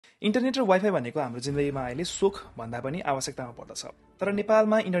Internet र wifi भनेको हाम्रो जिन्दगीमा अहिले सुख भन्दा पनि आवश्यकतामा पर्दछ। तर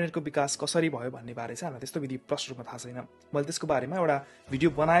नेपालमा इन्टरनेटको विकास कसरी भयो भन्ने बारे चाहिँ हामीलाई त्यस्तो विधि प्रष्ट रूपमा थाहा छैन। मैले त्यसको बारेमा एउटा भिडियो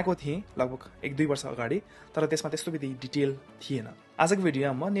बनाएको थिएँ लगभग 1-2 वर्ष अगाडि, तर त्यसमा त्यस्तो विधि डिटेल थिएन। आजको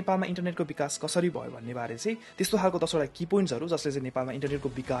भिडियोमा म नेपालमा इन्टरनेटको विकास कसरी भयो भन्ने बारे चाहिँ त्यस्तो खालको 10वटा की पोइन्ट्सहरू जसले चाहिँ नेपालमा इन्टरनेटको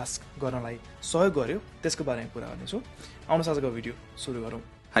विकास गर्नलाई सहयोग गर्यो त्यसको बारेमा कुरा गर्नेछु। आउनुहोस् आजको भिडियो सुरु गरौँ।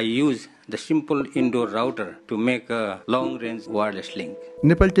 I use the simple indoor router to make a long-range wireless link.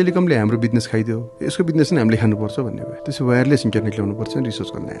 Nepal टेलिकमले हाम्रो बिजनेस खाइदियो, यसको बिजनेस नै हामीले खानुपर्छ भन्ने भयो। त्यसो वायरलेस इन्टरनेट ल्याउनुपर्छ नि रिसर्च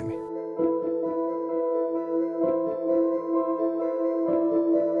गर्ने हामी।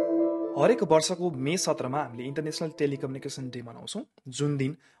 हरेक वर्षको मे 17 मा हामीले इन्टरनेसनल टेलिकम्युनिकेसन डे मनाउँछौँ, जुन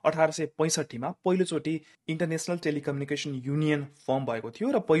दिन 1865 मा पहिलोचोटि इन्टरनेसनल टेलिकम्युनिकेसन युनियन फर्म भएको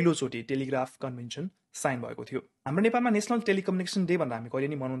थियो र पहिलोचोटि टेलिग्राफ कन्भेन्सन साइन भएको थियो। हाम्रो नेपालमा नेसनल टेलिकम्युनिकेसन डे भनेर हामी कहिले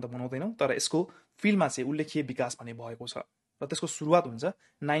नि मनाउँदैनौँ, तर यसको फिल्डमा चाहिँ उल्लेखीय विकास भने भएको छ र त्यसको सुरुवात हुन्छ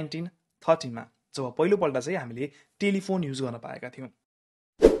 1913 मा, जब पहिलोपल्ट चाहिँ हामीले टेलिफोन युज गर्न पाएका थियौँ।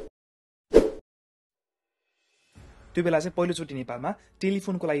 त्यो बेला चाहिँ पहिलोचोटि नेपालमा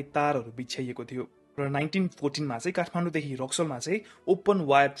टेलिफोनको लागि तारहरू बिछ्याइएको थियो र 1914 मा चाहिँ काठमाडौँदेखि रक्सोलमा चाहिँ ओपन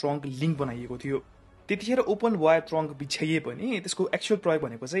वायर ट्रङ्क लिङ्क बनाइएको थियो। त्यतिखेर ओपन वायर ट्रङ्क बिछ्याइए पनि त्यसको एक्चुअल प्रयोग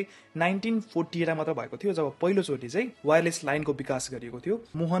भनेको चाहिँ 1948 मात्र भएको थियो, जब पहिलोचोटि चाहिँ वायरलेस लाइनको विकास गरिएको थियो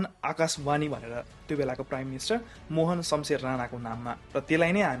मोहन आकाशवाणी भनेर त्यो बेलाको प्राइम मिनिस्टर मोहन शमशेर राणाको नाममा। र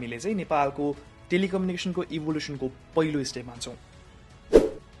त्यसलाई नै हामीले चाहिँ नेपालको टेलिकम्युनिकेसनको इभोल्युसनको पहिलो स्टेप मान्छौँ।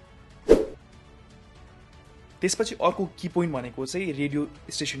 त्यसपछि अर्को की पोइन्ट भनेको चाहिँ रेडियो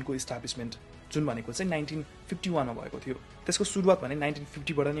स्टेसनको इस्टाब्लिसमेन्ट, जुन भनेको चाहिँ 1951 मा भएको थियो। त्यसको सुरुवात भने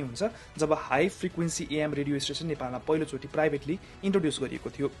 1950 बाट नै हुन्छ, जब high frequency a.m. radio station नेपालमा पहिलोचोटि प्राइभेटली इन्ट्रोड्युस गरिएको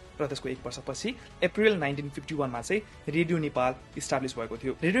थियो र त्यसको 1 वर्षपछि अप्रिल 1951 मा चाहिँ रेडियो नेपाल इस्टाब्लिस भएको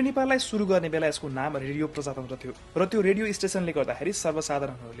थियो। रेडियो नेपाललाई सुरु गर्ने बेला यसको नाम रेडियो प्रजातन्त्र थियो र त्यो रेडियो स्टेसनले गर्दाखेरि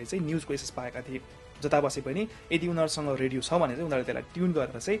सर्वसाधारणहरूले चाहिँ न्युजको एक्सेस पाएका थिए। जता बसे पनि यदि उनीहरूसँग रेडियो छ भने चाहिँ उनीहरूले त्यसलाई ट्युन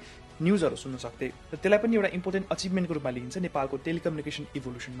गरेर चाहिँ न्युजहरू सुन्न सक्थे र त्यसलाई पनि एउटा इम्पोर्टेन्ट अचिभमेन्टको रूपमा लिइन्छ नेपालको टेलिकम्युनिकेसन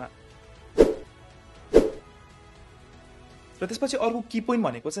इभोल्युसनमा। र त्यसपछि अर्को की पोइन्ट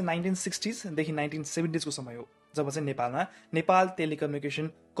भनेको चाहिँ 1960s देखि 1970s को समय हो, जब चाहिँ नेपालमा नेपाल टेलिकम्युनिकेसन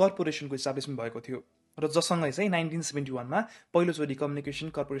कर्पोरेसनको इस्टाब्लिसमेन्ट भएको थियो र जसँगै चाहिँ 1971 मा पहिलोचोटि कम्युनिकेसन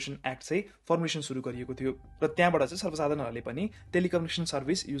कर्पोरेसन एक्ट चाहिँ फर्मुलेसन सुरु गरिएको थियो र त्यहाँबाट चाहिँ सर्वसाधारणहरूले पनि टेलिकम्युनिकेसन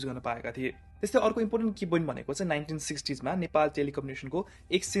सर्भिस युज गर्न पाएका थिए। त्यस्तै अर्को इम्पोर्टेन्ट की पोइन्ट भनेको चाहिँ 1960s मा नेपाल टेलिकम्युनिकेसनको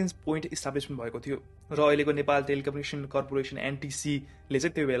एक्सचेन्ज पोइन्ट इस्टाब्लिसमेन्ट भएको थियो र अहिलेको नेपाल टेलिकम्युनिकेसन कर्पोरेसन एनटिसी ले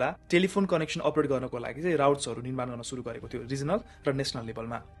चाहिँ त्यो बेला टेलिफोन कनेक्सन अपरेट गर्नको लागि चाहिँ राउट्सहरू निर्माण गर्न सुरु गरेको थियो रिजनल र नेसनल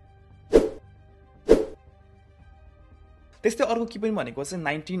लेभलमा। त्यस्तै अर्को की पोइन्ट भनेको चाहिँ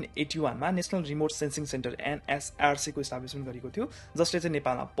 1981 मा नेसनल रिमोट सेन्सिङ सेन्टर एनएसआरसी को इस्टाब्लिसमेन्ट गरेको थियो, जसले चाहिँ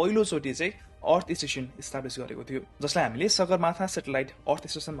नेपालमा पहिलोचोटि चाहिँ अर्थ स्टेसन इस्टाब्लिस गरेको थियो, जसलाई हामीले सगरमाथा सेटेलाइट अर्थ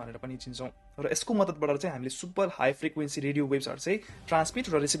स्टेसन भनेर पनि चिन्छौँ। र यसको मद्दतबाट चाहिँ हामीले सुपर हाई फ्रिक्वेन्सी रेडियो वेभ्सहरू चाहिँ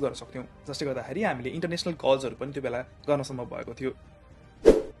ट्रान्समिट र रिसिभ गर्न सक्थ्यौँ, जसले गर्दाखेरि हामीले इन्टरनेसनल कल्सहरू पनि त्यो बेला गर्न सम्भव भएको थियो।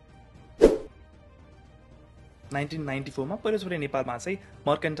 1994 मा पहिलोचोटि नेपालमा चाहिँ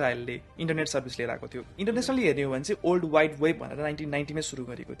मर्केन्टाइलले इन्टरनेट सर्भिस लिएर आएको थियो। इन्टरनेसनली हेर्ने हो भने चाहिँ ओल्ड वाइड वेब भनेर 1990 मै सुरु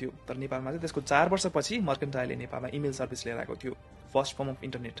गरेको थियो, तर नेपालमा चाहिँ त्यसको 4 वर्षपछि मर्केन्टाइलले नेपालमा इमेल सर्भिस लिएर आएको थियो, फर्स्ट फर्म अफ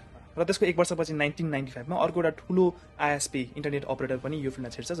इन्टरनेट। र त्यसको 1 वर्षपछि 1995 मा अर्को एउटा ठुलो आइएसपी इन्टरनेट अपरेटर पनि यो फिल्डमा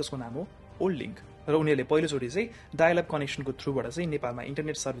छिर्छ, जसको नाम हो ओल्ड लिङ्क, र उनीहरूले पहिलोचोटि चाहिँ डायल अप कनेक्सनको थ्रुबाट चाहिँ नेपालमा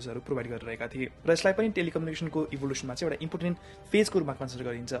इन्टरनेट सर्भिसहरू प्रोभाइड गरिरहेका थिए र यसलाई पनि टेलिकम्युनिकेसनको इभोल्युसनमा चाहिँ एउटा इम्पोर्टेन्ट फेजको रूपमा कन्सिडर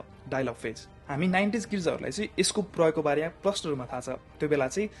गरिन्छ, डायल अप फेज। हामी 90s किड्सहरूलाई चाहिँ यसको प्रयोगको बारेमा प्रष्ट रूपमा थाहा छ। त्यो बेला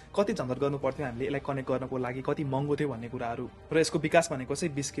चाहिँ कति झन्झट गर्नु पर्थ्यो हामीले यसलाई कनेक्ट गर्नको लागि, कति महँगो थियो भन्ने कुराहरू, र यसको विकास भनेको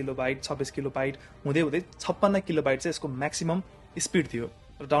चाहिँ 20 किलोबाइट 26 किलोबाइट हुँदै हुँदै 56 किलोबाइट चाहिँ यसको म्याक्सिमम स्पिड थियो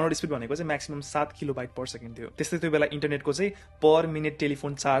र डाउनलोड स्पिड भनेको चाहिँ म्याक्सिमम 7 किलोबाइट पर सेकेन्ड थियो। त्यस्तै त्यो बेला इन्टरनेटको चाहिँ पर मिनट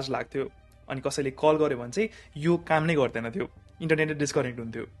टेलिफोन चार्ज लाग्थ्यो, अनि कसैले कल गर्यो भने चाहिँ यो काम नै गर्दैन थियो, इन्टरनेट डिस्कनेक्ट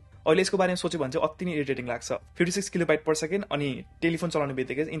हुन्थ्यो। अहिले यसको बारेमा सोच्यो भने चाहिँ अति नै इरिटेटिङ लाग्छ। 56 किलोबाइट पर सेकेन्ड अनि टेलिफोन चलाउने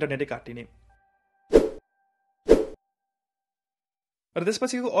बित्तिकै इन्टरनेटै काटिने। र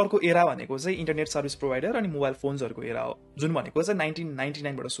त्यसपछिको अर्को एरा भनेको चाहिँ इन्टरनेट सर्भिस प्रोभाइडर अनि मोबाइल फोन्सहरूको एरा हो, जुन भनेको चाहिँ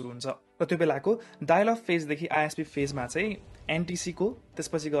 1999 बाट सुरु हुन्छ र त्यो बेलाको डायल अप फेजदेखि आइएसपी फेजमा चाहिँ एनटिसी को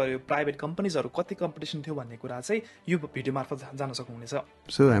त्यसपछि गयो प्राइभेट कम्पनीजहरू कति कम्पिटिसन थियो भन्ने कुरा चाहिँ यो भिडियो मार्फत जान्न सक्नुहुनेछ।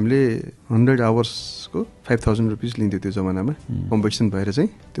 सो हामीले 100 आवर्सको 5000 रुपिस लिन्थ्यो त्यो जमानामा, कम्पिटिसन भएर चाहिँ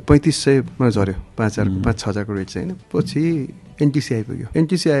त्यो 3500 मा झऱ्यो, 5,000 को रेट चाहिँ होइन। पछि एनटिसी आइपुग्यो,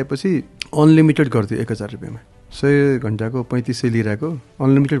 एनटिसी आएपछि अनलिमिटेड गर्थ्यो 1000 रुपियाँमा, 100 घन्टाको 3500 लिइरहेको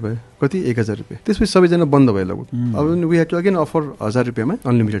अनलिमिटेड भयो कति 1000 रुपियाँ त्यसपछि सबैजना बन्द भयो लगभग अब we have to again offer 1000 रुपियाँमा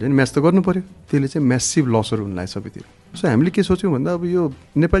अनलिमिटेड होइन म्याच त गर्नु पर्यो त्यसले चाहिँ म्यासिभ लसहरू हुन लाग्यो सबैतिर सो हामीले के सोच्यौँ भन्दा अब यो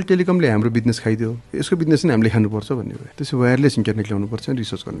नेपाल टेलिकमले हाम्रो बिजनेस खाइदियो यसको बिजनेस नै हामीले खानुपर्छ भन्ने भयो त्यसपछि वायरलेस इन्टरनेट ल्याउनुपर्छ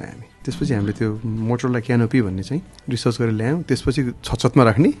रिसर्च गर्न हामी त्यसपछि हामीले त्यो मोटरोला क्यानोपी भन्ने चाहिँ रिसर्च गरेर ल्यायौँ त्यसपछि छतमा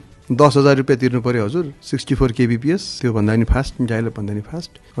राख्ने 10,000 रुपियाँ तिर्नु पर्यो हजुर 64 kbps त्यो भन्दा नि फास्ट डायलअप भन्दा नि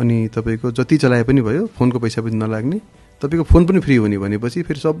फास्ट अनि तपाईँको जति चलाए पनि भयो फोनको पैसा पनि नलाग्ने तपाईँको फोन पनि फ्री हुने भनेपछि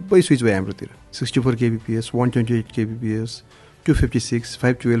फेरि सबै स्विच भयो हाम्रोतिर 64 kbps 128 kbps 256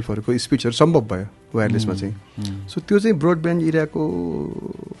 512हरूको स्पिडहरू सम्भव भयो वायरलेसमा चाहिँ सो त्यो चाहिँ ब्रोडब्यान्ड एरियाको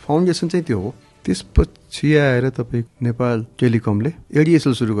फाउन्डेसन चाहिँ त्यो हो त्यसपछि आएर तपाईँ नेपाल टेलिकमले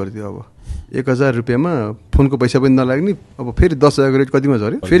एडिएसएल सुरु गरिदियो अब 1000 रुपियाँमा फोनको पैसा पनि नलाग्ने अब फेरि 10,000 रेट कतिमा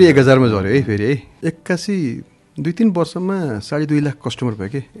झऱ्यो फेरि 1000मा झऱ्यो है फेरि है 2-3 वर्षमा 2.5 लाख कस्टमर भयो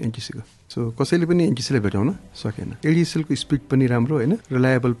कि एनटिसीको सो कसैले पनि एनटिसीलाई भेटाउन सकेन एडिएसएलको स्पिड पनि राम्रो होइन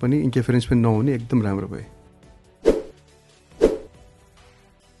रिलायबल पनि इन्टरफेरेन्स पनि नहुने एकदम राम्रो भयो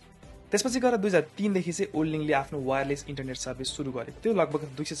त्यसपछि गएर 2003 देखि चाहिँ ओल्डिङले आफ्नो वायरलेस इन्टरनेट सर्भिस सुरु गरेको थियो लगभग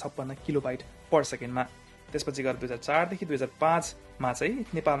 256 किलोबाइट पर सेकेन्डमा त्यसपछि गएर 2004 देखि 2005 मा चाहिँ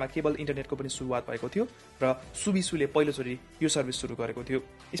नेपालमा केबल इन्टरनेटको पनि सुरुवात भएको थियो र सुबिसुले पहिलोचोटि यो सर्भिस सुरु गरेको थियो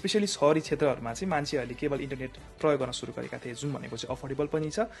स्पेशली शहरी क्षेत्रहरूमा चाहिँ मान्छेहरूले केबल इन्टरनेट प्रयोग गर्न सुरु गरेका थिए जुन भनेको चाहिँ अफोर्डेबल पनि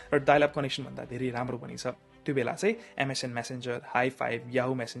छ र डायलअप कनेक्सन भन्दा धेरै राम्रो पनि छ त्यो बेला चाहिँ एमएसएन मेसेन्जर हाई5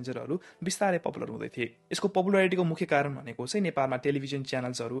 याहू मेसेन्जरहरू बिस्तारै पपुलर हुँदै थिए यसको पपुलारिटीको मुख्य कारण भनेको चाहिँ नेपालमा टेलिभिजन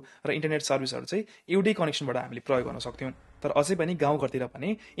च्यानल्सहरू र इन्टरनेट सर्भिसहरू चाहिँ एउटै कनेक्सनबाट हामीले प्रयोग गर्न सक्थ्यौं तर अझै पनि गाउँघरतिर पनि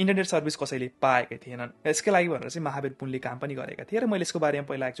इन्टरनेट सर्भिस कसैले पाएकै थिएनन् यसकै लागि भनेर चाहिँ महावीर पुनले काम पनि गरेका थिए र मैले यसको बारेमा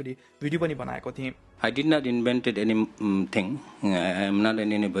पहिला एक्चुअली भिडियो पनि बनाएको थिएँ I did not invented anything. I am not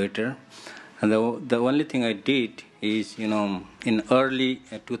an innovator. And the only thing I did is, in early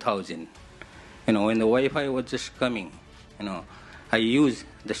 2000, when the Wi-Fi was just coming, I used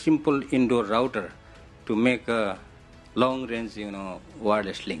the simple indoor router to make a long-range,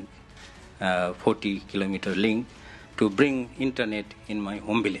 wireless link, 40-kilometer link, to bring internet in my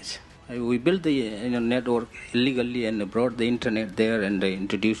home village. We built the network illegally and brought the internet there and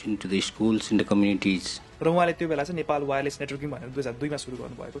introduced into the schools in the communities. र उहाँले त्यो बेला चाहिँ Nepal wireless networking भनेर 2002 मा सुरु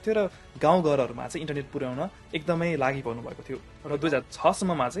गर्नुभएको थियो र गाउँघरहरूमा चाहिँ इन्टरनेट पुर्याउन एकदमै लागि पर्नु भएको थियो र 2006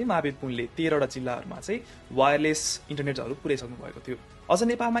 सम्ममा चाहिँ महावीर पुनले 13वटा जिल्लाहरूमा चाहिँ वायरलेस इन्टरनेटहरू पुर्याइसक्नु भएको थियो अझ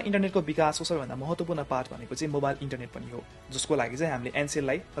नेपालमा इन्टरनेटको विकासको सबैभन्दा महत्त्वपूर्ण पार्ट भनेको चाहिँ मोबाइल इन्टरनेट पनि हो जसको लागि चाहिँ हामीले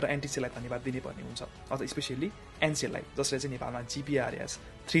एनसेललाई र एनटिसीलाई धन्यवाद दिनुपर्ने हुन्छ अझ स्पेशली एनसेललाई जसले चाहिँ नेपालमा जीपीआरएस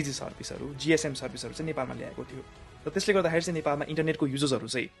 3G सर्भिसहरू जीएसएम सर्भिसहरू चाहिँ नेपालमा ल्याएको थियो र त्यसले गर्दाखेरि चाहिँ नेपालमा इन्टरनेटको युजर्सहरू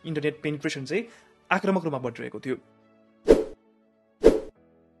चाहिँ इन्टरनेट पेनिट्रेसन चाहिँ आक्रामक रूपमा बढिरहेको थियो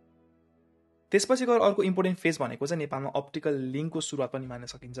त्यसपछि गएर अर्को इम्पोर्टेन्ट फेज भनेको चाहिँ नेपालमा अप्टिकल लिङ्कको सुरुवात पनि मान्न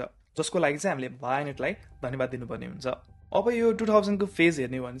सकिन्छ जसको लागि चाहिँ हामीले भायानेटलाई धन्यवाद दिनुपर्ने हुन्छ अब यो 2000 को फेज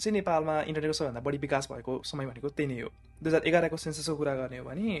हेर्ने हो भने चाहिँ नेपालमा इन्टरनेटको सबैभन्दा बढी विकास भएको समय भनेको त्यही नै हो 2011 को सेन्ससको कुरा गर्ने हो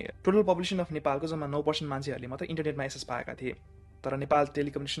भने टोटल पपुलेसन अफ नेपालको जम्मा 9% मान्छेहरूले मात्र इन्टरनेटमा एक्सेस पाएका थिए तर नेपाल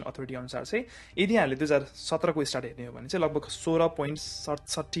टेलिकम्युनिकेसन अथोरिटी अनुसार चाहिँ यदि हामीले 2017 को स्टार्ट हेर्ने हो भने चाहिँ लगभग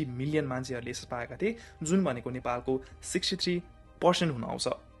 16.67 मिलियन मान्छेहरूले एक्सेस पाएका थिए जुन भनेको नेपालको 63% हुन आउँछ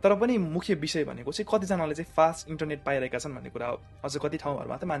तर पनि मुख्य विषय भनेको चाहिँ कतिजनाले चाहिँ फास्ट इन्टरनेट पाइरहेका छन् भन्ने कुरा हो अझ कति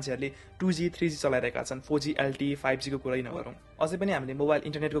ठाउँहरूमा त मान्छेहरूले 2G 3G चलाइरहेका छन् 4G LTE 5G को कुरै नगरौँ अझै पनि हामीले मोबाइल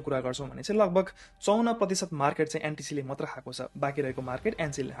इन्टरनेटको कुरा गर्छौँ भने चाहिँ लगभग 54% मार्केट चाहिँ एनटिसीले मात्र खाएको छ बाँकी रहेको मार्केट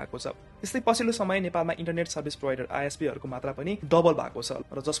एनसीले खाएको छ त्यस्तै पछिल्लो समय नेपालमा इन्टरनेट सर्भिस प्रोभाइडर आईएसपीहरूको मात्रा पनि डबल भएको छ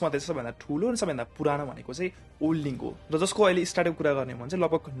र जसमा सबैभन्दा ठुलो र सबैभन्दा पुरानो भनेको चाहिँ ओल्डिङ हो र जसको अहिले स्टार्टअप कुरा गर्ने हो भने चाहिँ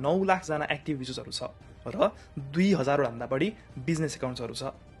लगभग 9 लाख जना एक्टिभ युजर्सहरू छ र 2000 भन्दा बढी बिजनेस एकाउन्ट्सहरू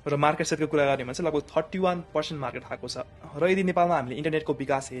छ र मार्केट सेयरको कुरा गर्ने भने चाहिँ लगभग 31% मार्केट खाएको छ र यदि नेपालमा हामीले इन्टरनेटको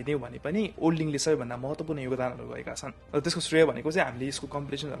विकास हेर्ने हो भने पनि ओल्डिङले सबैभन्दा महत्त्वपूर्ण योगदानहरू गरेका छन् र त्यसको श्रेय भनेको चाहिँ हामीले यसको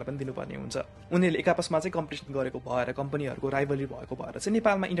कम्पिटिसनहरूलाई पनि दिनुपर्ने हुन्छ उनीहरूले एक आपसमा चाहिँ कम्पिटिसन गरेको भएर कम्पनीहरूको राइभलरी भएको भएर चाहिँ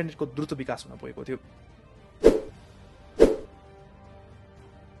नेपालमा इन्टरनेटको द्रुत विकास हुन पुगेको थियो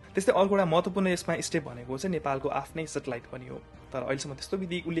त्यस्तै अर्को एउटा महत्त्वपूर्ण यसमा स्टेप भनेको चाहिँ नेपालको आफ्नै सेटेलाइट पनि हो तर अहिलेसम्म त्यस्तो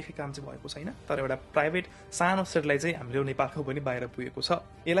विधि उल्लेख्य काम चाहिँ भएको छैन तर एउटा प्राइभेट सानो सेटेलाइट चाहिँ हाम्रो नेपालको पनि बाहिर पुगेको छ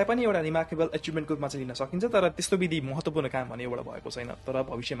यसलाई पनि एउटा रिमार्केबल अचिभमेन्टको रूपमा चाहिँ लिन सकिन्छ तर त्यस्तो विधि महत्त्वपूर्ण काम भने एउटा भएको छैन तर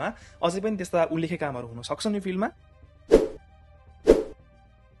भविष्यमा अझै पनि त्यस्ता उल्लेख्य कामहरू हुन सक्छन् यो फिल्डमा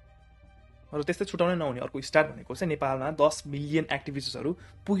र त्यस्तै छुटाउनै नहुने अर्को स्टार्ट भनेको चाहिँ नेपालमा 10 मिलियन एक्टिभ युजर्सहरू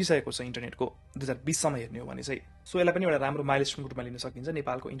पुगिसकेको छ इन्टरनेटको 2020 सम्म हेर्ने हो भने चाहिँ सो यसलाई पनि एउटा राम्रो माइलस्टोनको रूपमा लिन सकिन्छ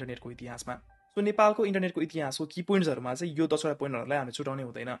नेपालको इन्टरनेटको इतिहासमा सो नेपालको इन्टरनेटको इतिहासको की पोइन्ट्सहरूमा चाहिँ यो 10वटा पोइन्टहरूलाई हामी छुटाउने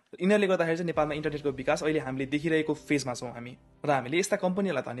हुँदैन। यिनीहरूले गर्दाखेरि चाहिँ नेपालमा इन्टरनेटको विकास अहिले हामीले देखिरहेको फेजमा छौँ हामी, र हामीले यस्ता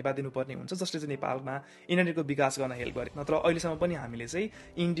कम्पनीहरूलाई धन्यवाद दिनुपर्ने हुन्छ जसले चाहिँ नेपालमा इन्टरनेटको विकास गर्न हेल्प गरे। नत्र अहिलेसम्म पनि हामीले चाहिँ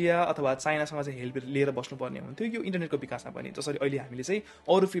इन्डिया अथवा चाइनासँग चाहिँ हेल्प लिएर बस्नुपर्ने हुन्थ्यो यो इन्टरनेटको विकासमा पनि, जसरी अहिले हामीले चाहिँ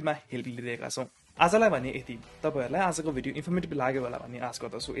अरू फिल्डमा हेल्प लिइरहेका छौँ। आजलाई भने यति। तपाईँहरूलाई आजको भिडियो इन्फर्मेटिभ लाग्यो होला भन्ने आशा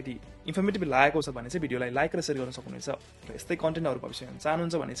गर्दछु। यदि इन्फर्मेटिभ लागेको छ भने चाहिँ भिडियोलाई लाइक र सेयर गर्न सक्नुहुनेछ, र यस्तै कन्टेन्टहरू भविष्यमा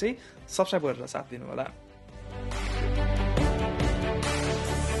चाहनुहुन्छ भने चाहिँ सब्सक्राइब गरेर साथ दिनु होला।